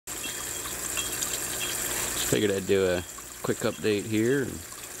Figured I'd do a quick update here.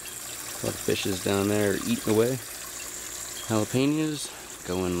 A lot of fishes down there eating away. Jalapenos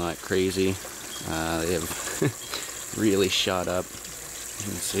going like crazy. They have really shot up.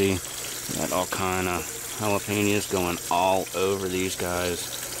 You can see got all kind of jalapenos going all over these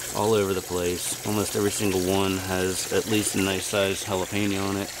guys, all over the place. Almost every single one has at least a nice sized jalapeno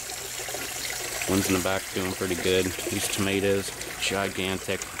on it. One's in the back doing pretty good. These tomatoes,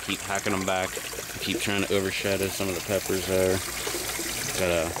 gigantic. Keep hacking them back. Keep trying to overshadow some of the peppers there. Got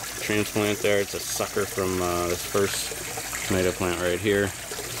a transplant there. It's a sucker from this first tomato plant right here.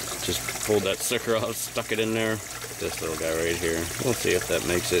 Just pulled that sucker off, stuck it in there. This little guy right here. We'll see if that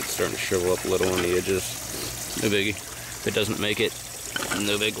makes it. It's starting to shrivel up a little on the edges. No biggie. If it doesn't make it,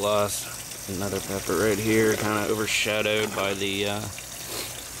 no big loss. Another pepper right here, kind of overshadowed by the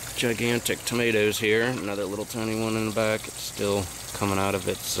gigantic tomatoes here. Another little tiny one in the back. It's still coming out of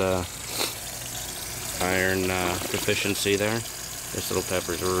its iron deficiency there. This little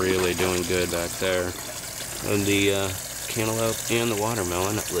pepper's really doing good back there. And the cantaloupe and the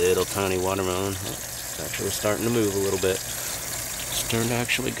watermelon, that little tiny watermelon, it's actually starting to move a little bit. It's starting to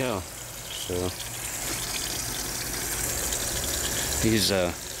actually go. So these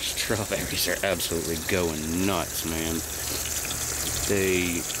strawberries are absolutely going nuts, man.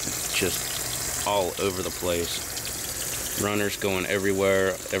 They just all over the place. Runners going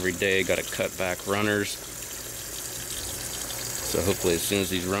everywhere every day. Got to cut back runners. So hopefully as soon as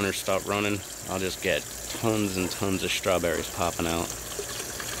these runners stop running, I'll just get tons and tons of strawberries popping out.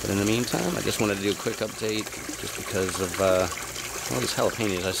 But in the meantime, I just wanted to do a quick update just because of all these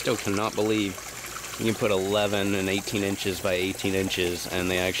jalapenos. I still cannot believe you can put 11 and 18 inches by 18 inches and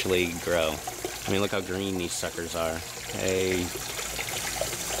they actually grow. I mean, look how green these suckers are. Hey.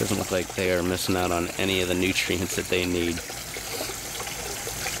 Doesn't look like they are missing out on any of the nutrients that they need.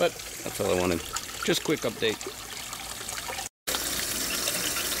 But that's all I wanted. Just quick update.